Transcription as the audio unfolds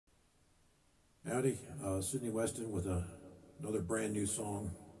Howdy, Sydney Westan with another brand new song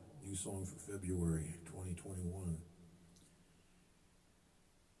for February 2021.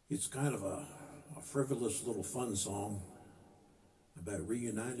 It's kind of a frivolous little fun song about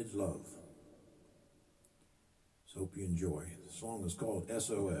reunited love. So hope you enjoy. The song is called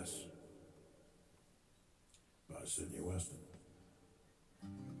SOS by Sydney Westan.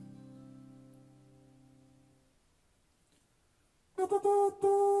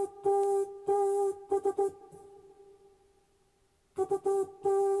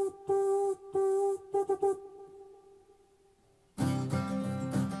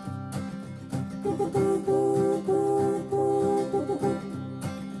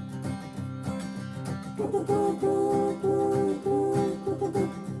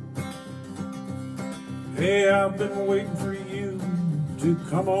 Hey, I've been waiting for you to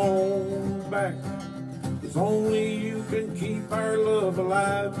come on back, 'cause only you can keep our love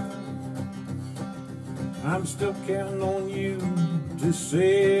alive. I'm still counting on you to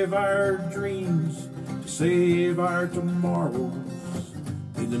save our dreams, to save our tomorrows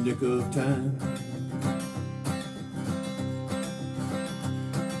in the nick of time.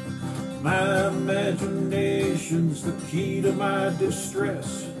 My imagination's the key to my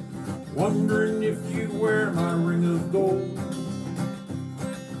distress, wondering if you'd wear my ring of gold.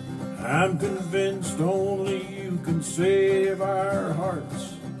 I'm convinced only you can save our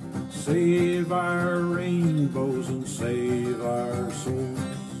hearts, save our rainbows, and save our souls.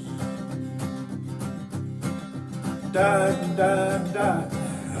 Die, die, die,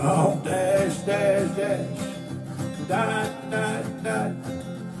 oh dash, dash, dash, die, die, die,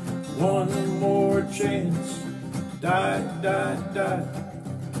 one more chance, die, die, die,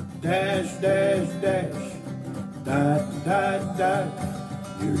 dash, dash, dash, die, die, die,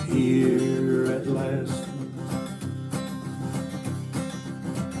 you're here at last.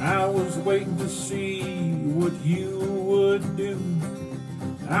 I was waiting to see what you would do.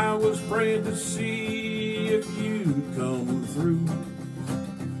 I was praying to see if you'd come through.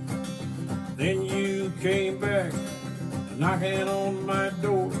 Then you came back, knocking on my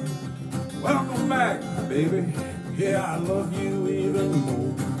door. Welcome back, baby. Yeah, I love you even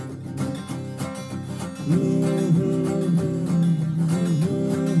more.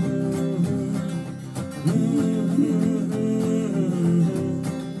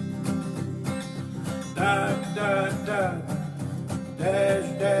 Die, die, die, dash,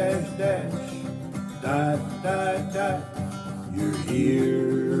 dash, dash, die, die, die, you're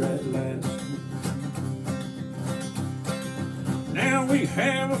here at last. Now we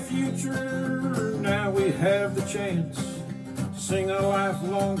have a future, now we have the chance, sing a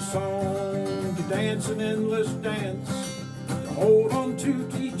lifelong song, to dance an endless dance, to hold on to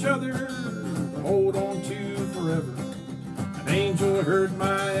each other, to hold on to forever. An angel heard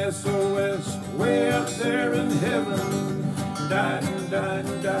my SOS way up there in heaven. Die, die,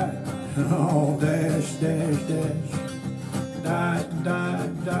 die, oh dash, dash, dash, die, die,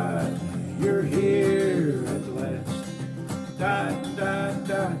 die, you're here at last. Die, die,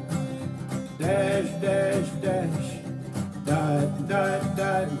 die, dash, dash, dash, die, die,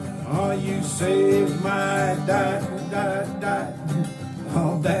 die, oh you saved my die, die, die,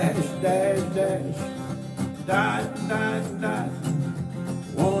 oh dash, dash, dash, die, die, die,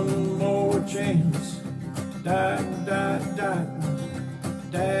 one more chance, die, die, die,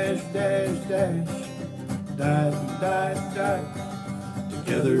 dash, dash, dash, die, die, die,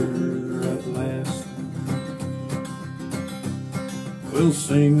 together at last. We'll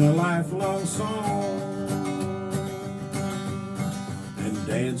sing a lifelong song and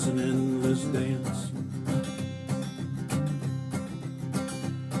dance an endless dance.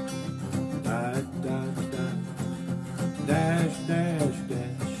 Die, die, die, dash, dash,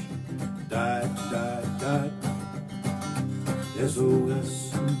 dash, die, die, die,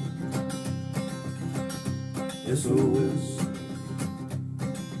 SOS, SOS,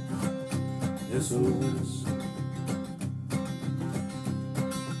 SOS.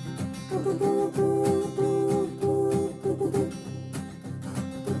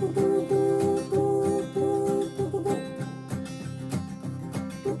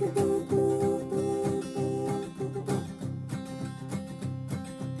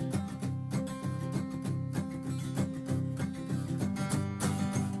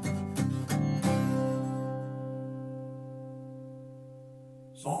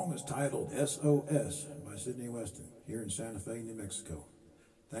 Song is titled SOS by Sydney Westan here in Santa Fe, New Mexico.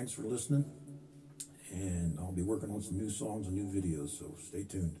 Thanks for listening, and I'll be working on some new songs and new videos, so stay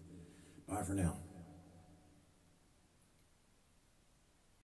tuned. Bye for now.